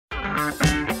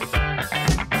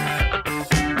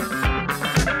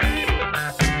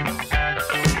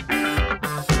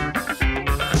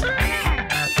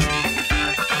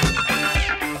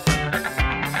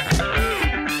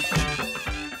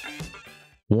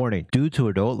Warning, due to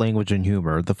adult language and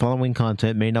humor, the following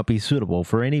content may not be suitable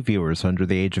for any viewers under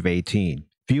the age of 18.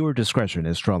 Viewer discretion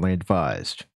is strongly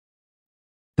advised.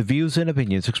 The views and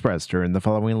opinions expressed during the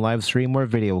following live stream or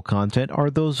video content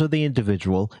are those of the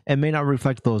individual and may not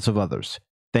reflect those of others.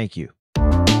 Thank you.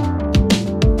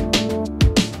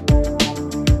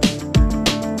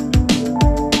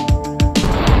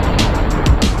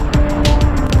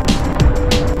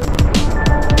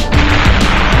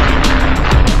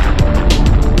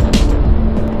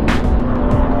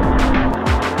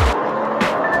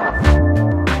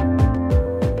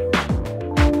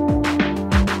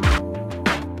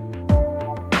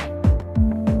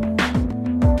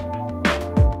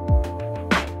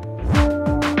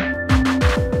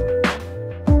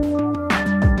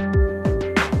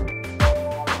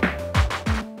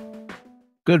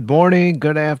 Good morning,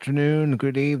 good afternoon,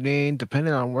 good evening,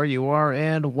 depending on where you are,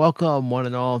 and welcome one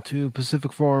and all to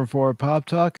Pacific414 Pop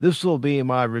Talk. This will be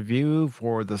my review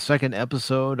for the second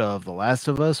episode of The Last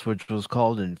of Us, which was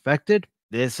called Infected.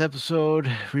 This episode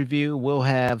review will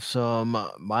have some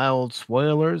mild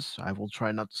spoilers. I will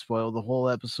try not to spoil the whole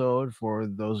episode for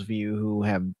those of you who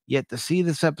have yet to see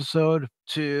this episode.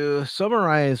 To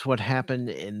summarize what happened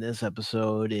in this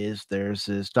episode is there's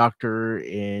this doctor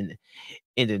in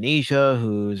Indonesia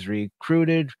who's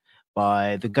recruited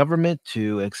by the government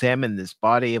to examine this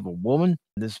body of a woman.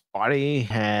 This body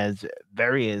has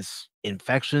various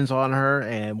infections on her,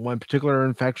 and one particular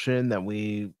infection that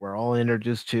we were all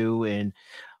introduced to in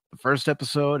the first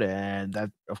episode, and that,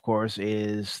 of course,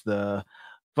 is the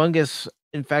fungus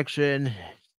infection.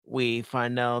 We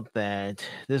find out that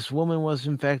this woman was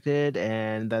infected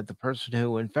and that the person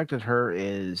who infected her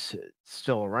is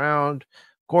still around.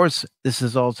 Of course, this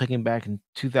is all taken back in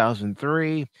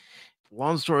 2003.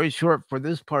 Long story short, for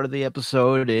this part of the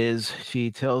episode, is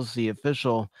she tells the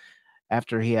official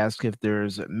after he asks if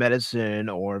there's medicine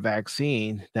or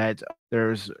vaccine that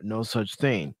there's no such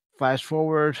thing. Flash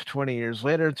forward 20 years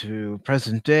later to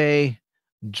present day.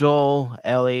 Joel,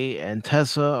 Ellie, and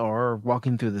Tessa are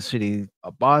walking through the city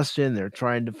of Boston. They're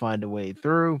trying to find a way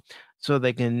through so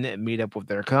they can meet up with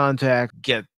their contact,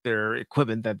 get their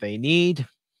equipment that they need,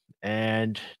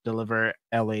 and deliver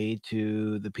Ellie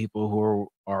to the people who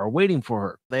are waiting for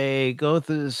her. They go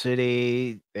through the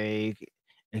city, they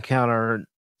encounter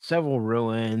several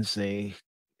ruins, they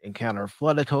encounter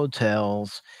flooded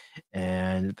hotels,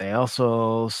 and they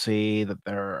also see that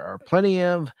there are plenty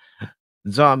of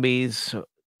zombies.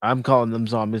 I'm calling them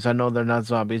zombies. I know they're not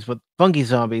zombies, but funky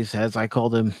zombies, as I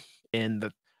called them in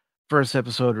the first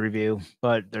episode review.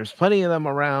 But there's plenty of them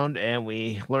around, and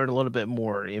we learn a little bit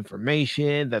more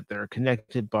information that they're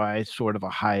connected by sort of a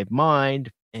hive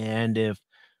mind. And if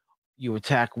you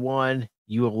attack one,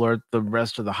 you alert the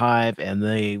rest of the hive, and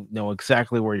they know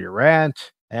exactly where you're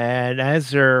at. And as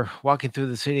they're walking through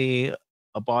the city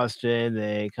of Boston,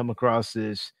 they come across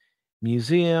this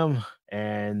museum,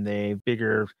 and they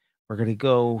figure we're going to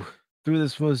go through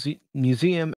this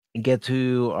museum and get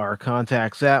to our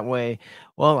contacts that way.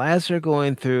 Well, as they're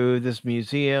going through this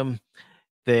museum,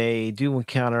 they do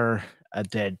encounter a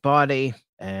dead body,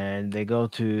 and they go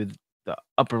to the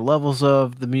upper levels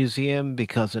of the museum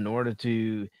because in order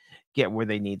to get where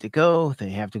they need to go, they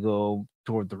have to go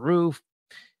toward the roof.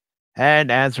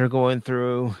 And as they're going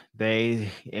through,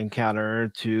 they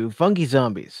encounter two funky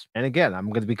zombies. And again, I'm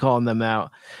going to be calling them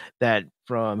out that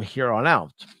from here on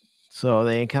out. So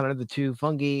they encounter the two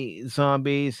funky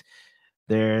zombies.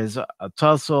 There's a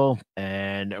tussle,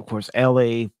 and of course,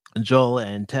 Ellie, Joel,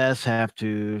 and Tess have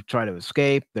to try to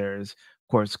escape. There's,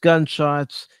 of course,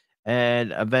 gunshots,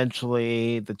 and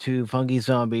eventually the two funky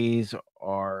zombies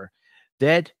are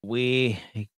dead. We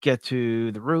get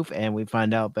to the roof, and we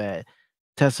find out that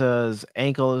Tessa's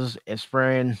ankle is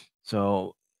sprained.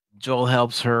 So Joel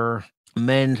helps her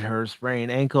mend her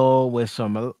sprained ankle with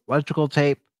some electrical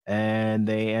tape, and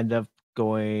they end up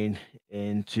going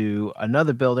into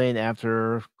another building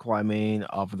after climbing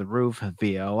off of the roof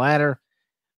via a ladder.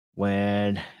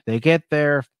 When they get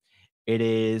there, it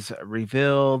is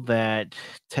revealed that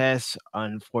Tess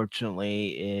unfortunately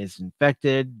is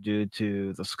infected due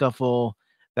to the scuffle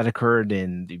that occurred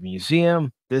in the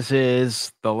museum. This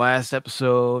is the last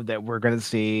episode that we're going to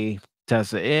see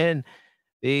Tessa in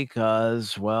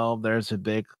because, well, there's a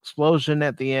big explosion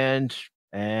at the end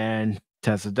and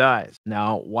Tessa dies.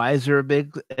 Now, why is there a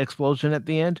big explosion at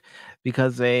the end?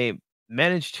 Because they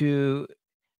managed to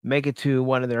make it to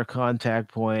one of their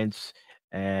contact points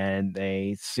and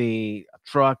they see a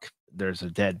truck. There's a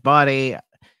dead body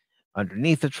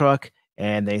underneath the truck,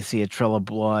 and they see a trail of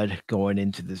blood going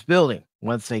into this building.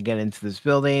 Once they get into this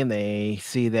building, they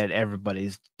see that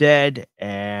everybody's dead,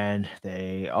 and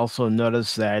they also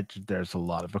notice that there's a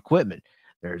lot of equipment.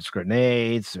 There's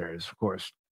grenades, there's, of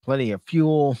course, plenty of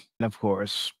fuel. And of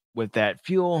course, with that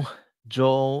fuel,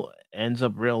 Joel ends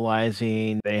up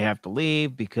realizing they have to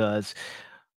leave because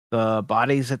the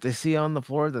bodies that they see on the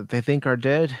floor that they think are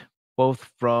dead,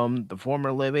 both from the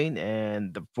former living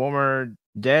and the former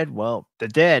dead, well, the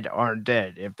dead aren't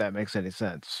dead, if that makes any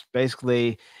sense.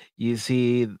 Basically, you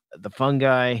see the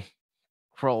fungi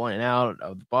crawling out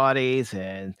of the bodies,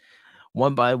 and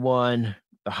one by one,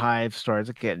 the hive starts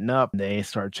getting up. They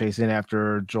start chasing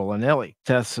after Joel and Ellie.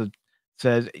 Tessa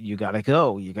says, "You gotta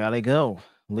go. You gotta go.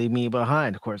 Leave me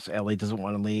behind." Of course, Ellie doesn't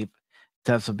want to leave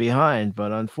Tessa behind,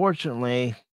 but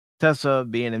unfortunately, Tessa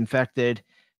being infected,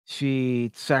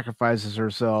 she sacrifices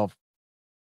herself,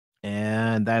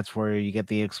 and that's where you get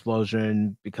the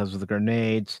explosion because of the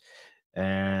grenades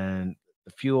and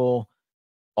the fuel,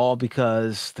 all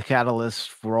because the catalyst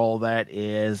for all that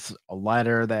is a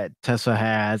lighter that Tessa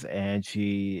has, and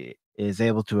she is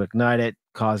able to ignite it,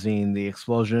 causing the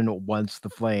explosion once the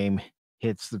flame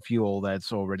hits the fuel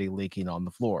that's already leaking on the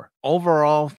floor.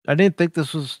 Overall, I didn't think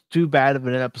this was too bad of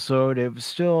an episode. It was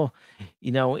still,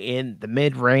 in the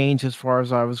mid range as far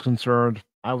as I was concerned.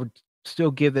 I would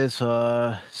still give this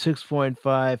a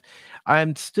 6.5.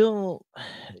 I'm still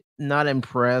not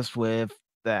impressed with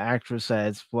the actress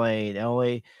that's playing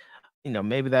Ellie.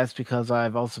 Maybe that's because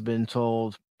I've also been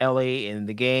told Ellie in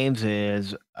the games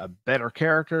is a better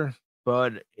character,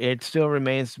 but it still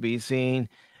remains to be seen.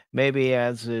 Maybe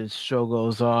as the show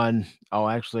goes on, I'll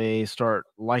actually start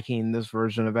liking this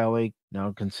version of Ellie.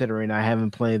 Now, considering I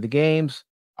haven't played the games,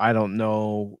 I don't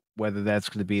know whether that's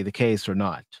going to be the case or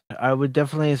not. I would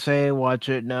definitely say watch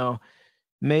it now.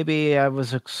 Maybe I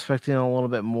was expecting a little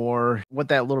bit more. What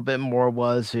that little bit more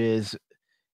was is,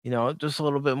 just a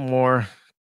little bit more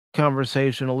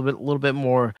conversation, a little bit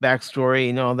more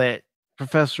backstory. That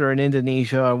professor in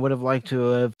Indonesia, I would have liked to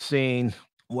have seen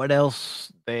what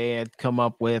else they had come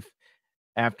up with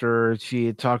after she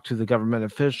had talked to the government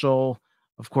official.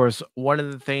 Of course, one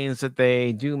of the things that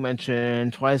they do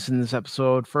mention twice in this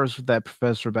episode, first with that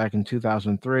professor back in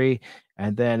 2003,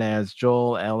 and then as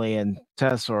Joel, Ellie, and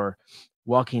Tess are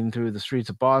walking through the streets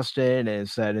of Boston,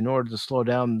 is that in order to slow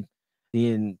down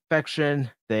the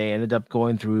infection, they ended up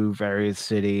going through various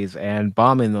cities and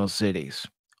bombing those cities.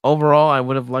 Overall, I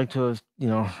would have liked to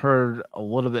have, heard a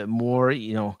little bit more.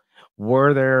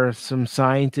 Were there some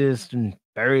scientists and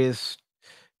various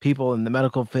people in the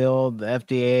medical field, the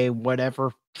FDA,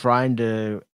 whatever, trying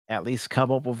to at least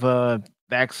come up with a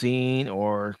vaccine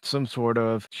or some sort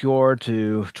of cure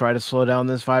to try to slow down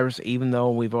this virus, even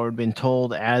though we've already been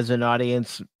told as an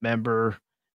audience member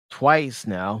twice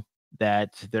now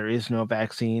that there is no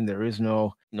vaccine, there is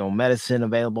no medicine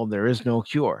available, there is no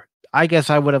cure. I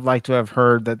guess I would have liked to have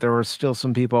heard that there were still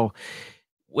some people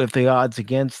with the odds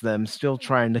against them still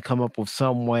trying to come up with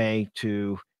some way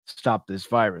to stop this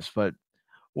virus, but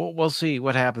we'll see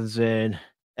what happens in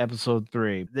episode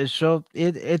 3. This show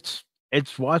it's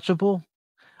watchable,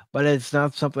 but it's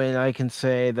not something I can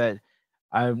say that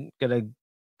I'm gonna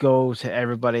go to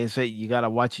everybody and say, "You gotta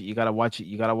watch it, you gotta watch it,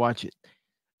 you gotta watch it."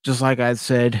 Just like I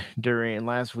said during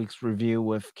last week's review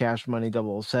with Cash Money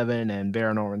 007 and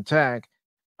Baron Norman Tag,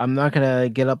 I'm not gonna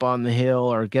get up on the hill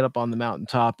or get up on the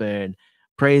mountaintop and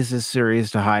praise this series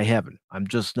to high heaven. I'm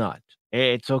just not.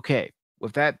 It's okay.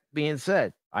 With that being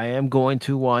said, I am going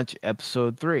to watch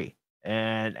episode 3.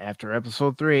 And after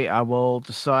episode 3, I will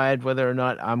decide whether or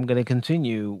not I'm going to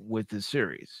continue with this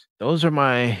series. Those are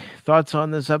my thoughts on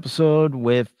this episode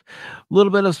with a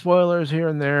little bit of spoilers here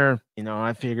and there.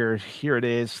 I figured here it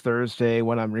is Thursday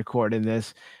when I'm recording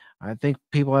this. I think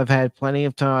people have had plenty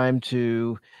of time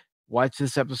to watch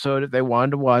this episode if they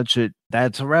wanted to watch it.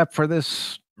 That's a wrap for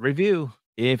this review.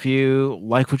 If you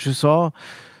like what you saw,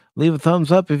 leave a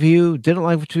thumbs up. If you didn't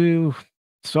like what you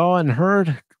saw and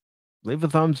heard, leave a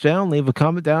thumbs down, leave a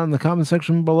comment down in the comment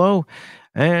section below,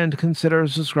 and consider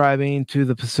subscribing to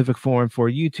the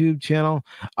Pacific414 YouTube channel.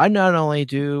 I not only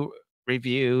do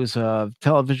reviews of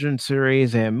television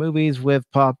series and movies with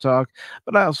Pop Talk,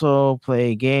 but I also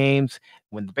play games.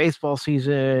 When the baseball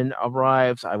season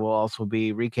arrives, I will also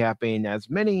be recapping as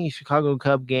many Chicago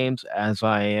Cub games as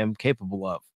I am capable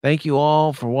of. Thank you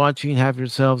all for watching. Have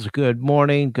yourselves a good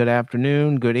morning, good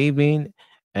afternoon, good evening,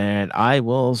 and I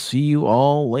will see you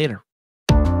all later.